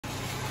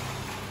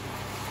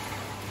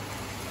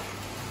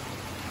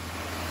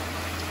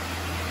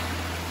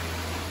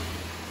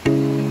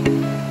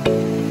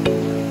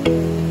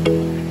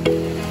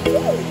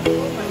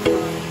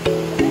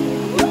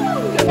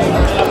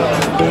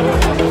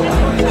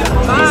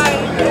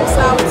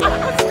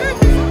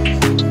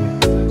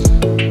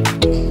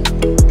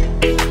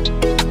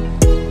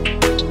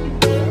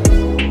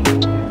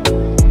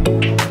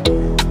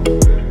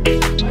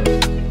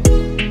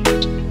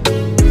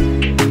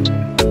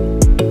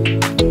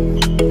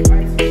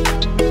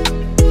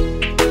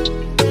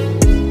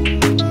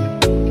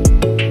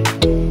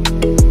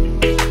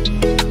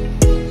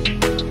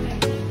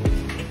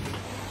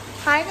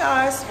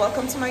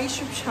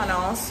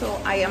So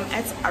I am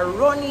at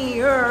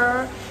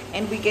Aronia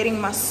and we're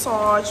getting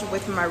massage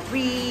with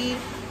Marie.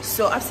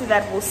 So after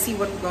that, we'll see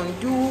what we're going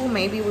to do.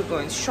 Maybe we're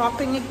going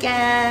shopping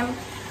again.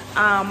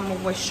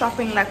 We're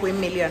shopping like we're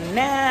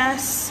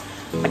millionaires.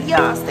 But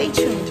yeah, stay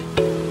tuned.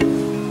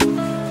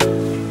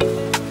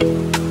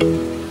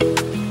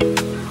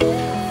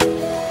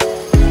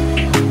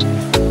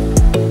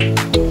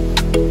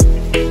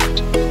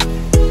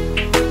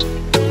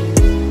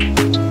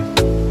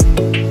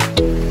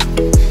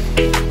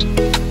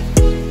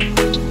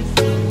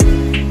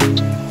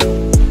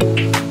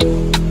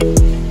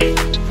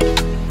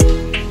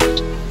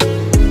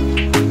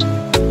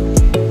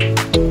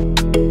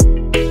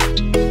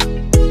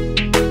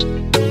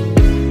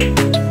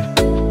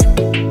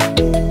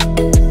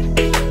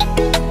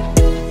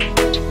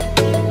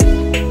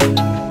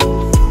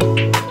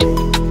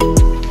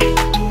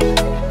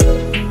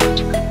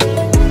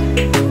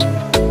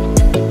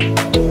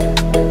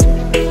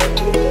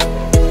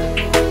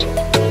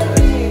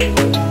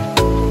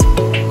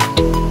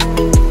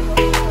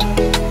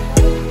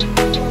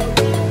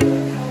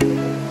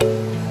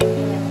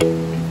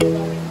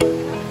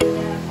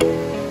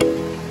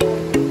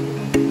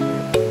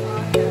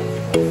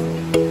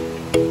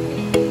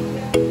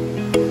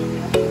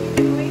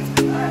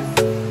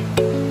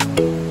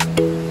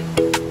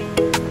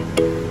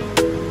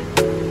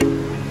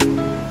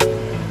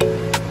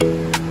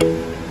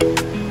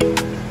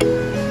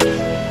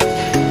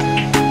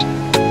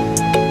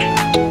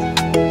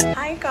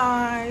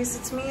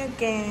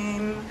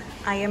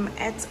 I am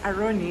at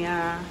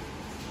Aronia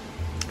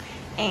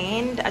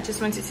and I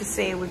just wanted to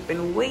say we've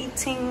been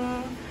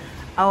waiting.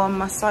 Our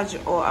massage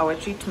or our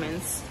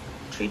treatments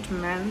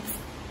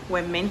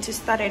were meant to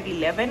start at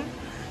 11.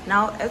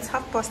 Now it's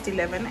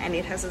 11:30 and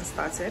it hasn't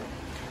started.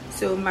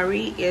 So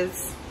Marie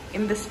is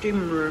in the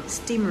steam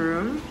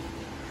room.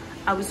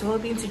 I was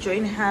hoping to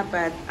join her,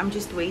 but I'm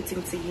just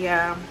waiting to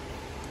hear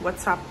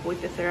what's up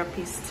with the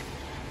therapist.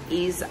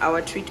 Is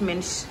our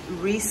treatment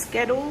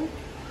rescheduled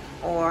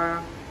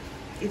or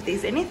if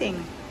there's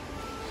anything?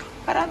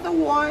 But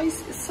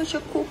otherwise, it's such a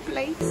cool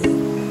place.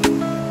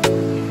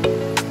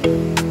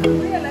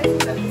 I'm realizing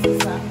that this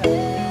is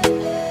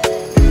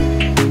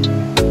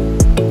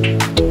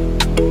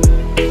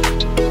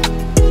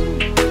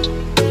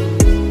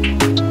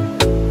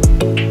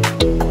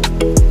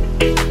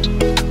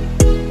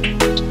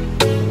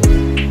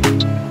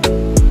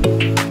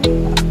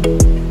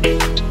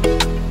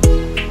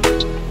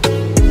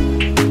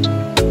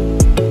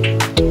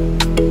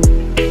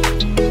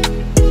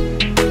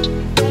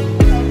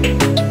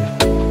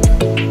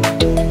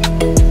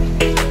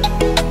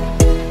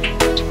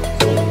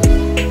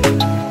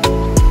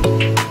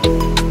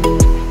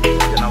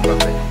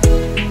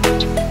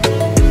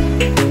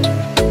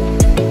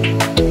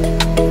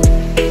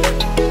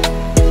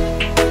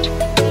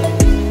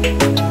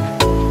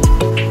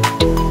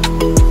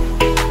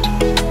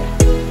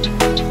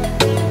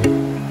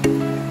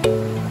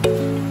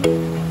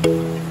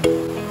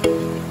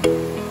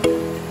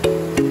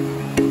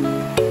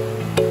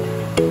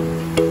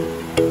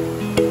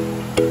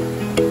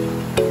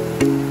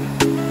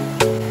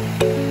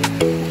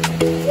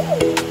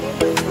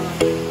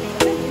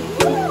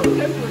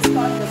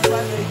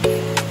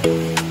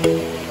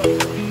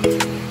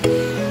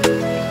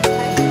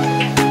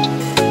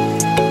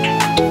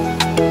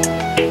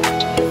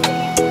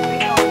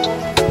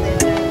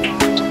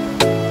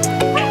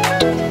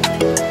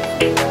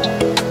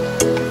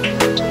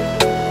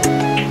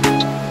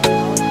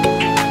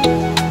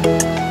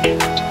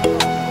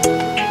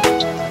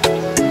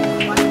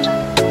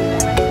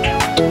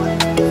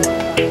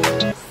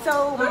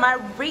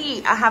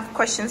I have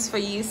questions for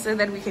you so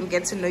that we can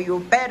get to know you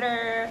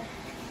better.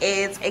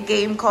 It's a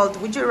game called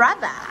Would You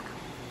Rather.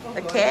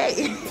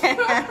 Okay.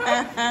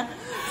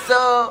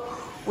 So,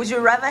 would you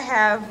rather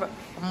have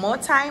more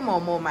time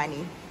or more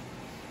money?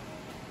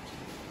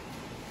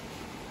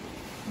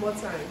 More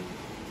time.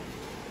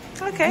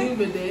 Okay. During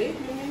the day,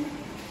 you mean?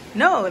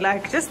 No,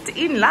 like just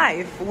in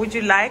life. Would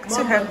you like more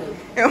to have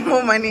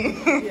more money?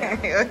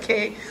 Yeah.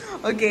 Okay.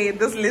 Okay,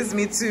 this leads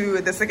me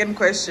to the second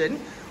question.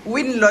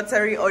 Win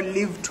lottery or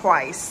live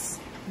twice?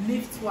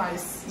 Live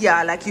twice.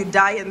 Yeah, like you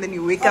die and then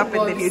you wake up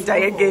and then you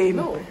die again.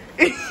 No.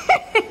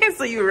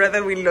 So you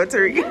rather win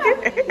lottery? Yeah,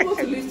 you want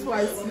to live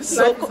twice.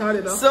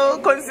 So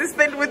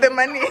consistent with the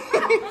money.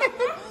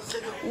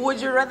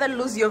 Would you rather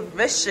lose your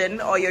vision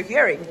or your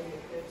hearing?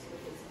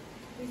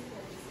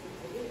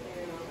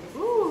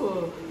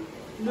 Ooh,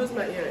 lose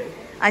my hearing.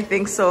 I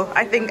think so.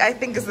 I think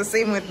it's the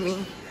same with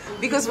me.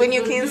 Because when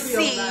you can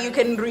see, you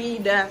can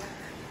read a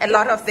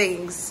lot of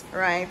things,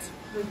 right?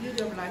 The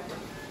beauty of life.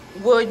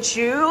 Would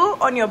you,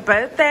 on your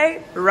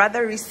birthday,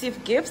 rather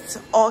receive gifts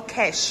or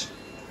cash?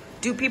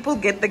 Do people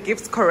get the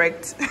gifts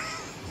correct?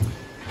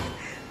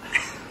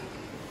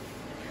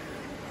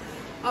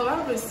 I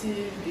want to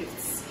receive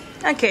gifts.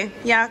 Okay,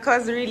 yeah,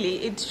 because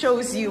really, it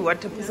shows you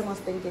what the person was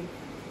thinking.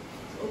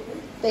 Okay.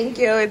 Thank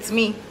you, it's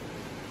me.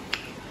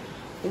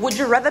 Would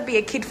you rather be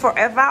a kid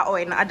forever or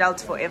an adult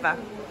forever?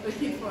 A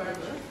kid forever.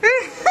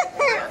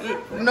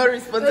 No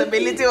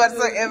responsibility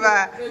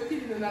whatsoever.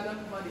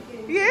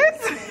 Yes.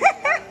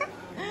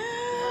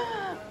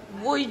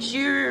 Would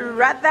you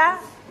rather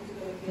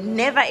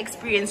never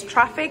experience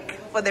traffic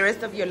for the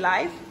rest of your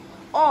life,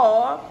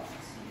 or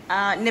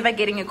never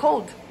getting a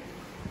cold?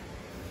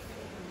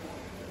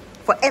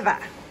 Forever.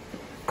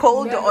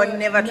 Cold or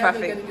never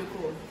traffic?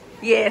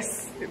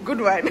 Yes, good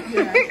one.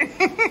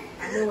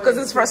 Because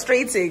it's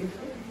frustrating.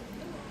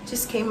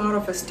 Just came out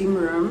of a steam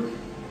room.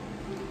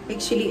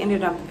 Actually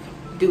ended up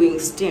doing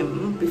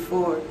steam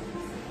before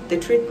the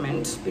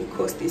treatment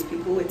because these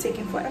people were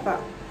taking forever.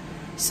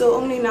 So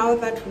only now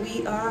that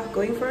we are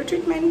going for a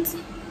treatment.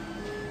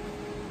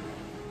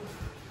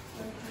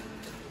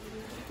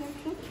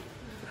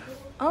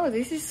 Oh,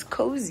 this is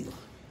cozy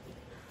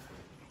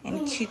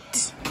and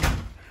cute.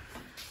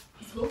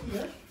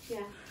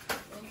 Yeah.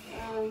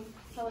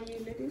 How are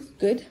you, ladies?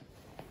 Good.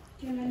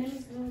 Yeah, my name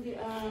is Lindy.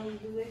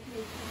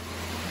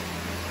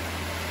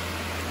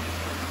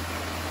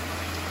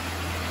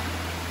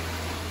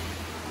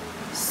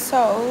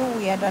 So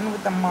we are done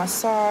with the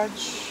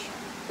massage.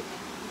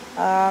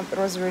 It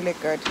was really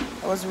good.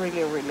 It was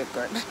really, really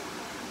good.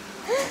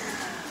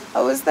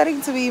 I was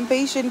starting to be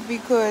impatient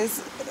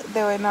because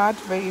they were not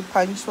very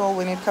punctual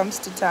when it comes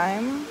to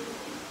time.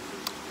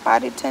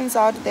 But it turns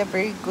out they're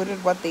very good at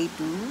what they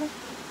do.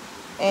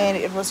 And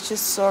it was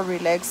just so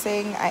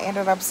relaxing. I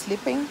ended up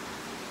sleeping.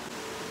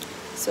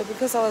 So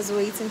because I was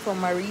waiting for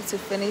Marie to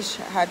finish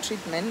her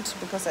treatment,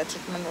 because her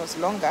treatment was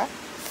longer,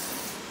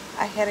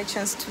 I had a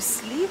chance to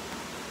sleep.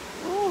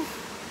 Ooh.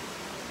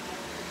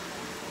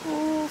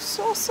 Ooh,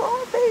 so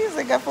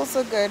amazing. I feel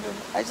so good.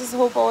 I just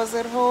hope I was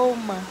at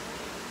home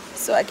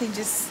so I can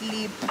just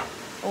sleep.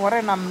 What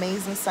an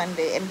amazing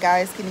Sunday. And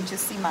guys, can you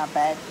just see my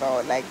bag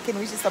though? Like, can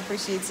we just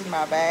appreciate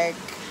my bag?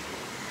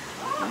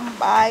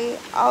 My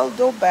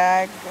Aldo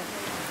bag.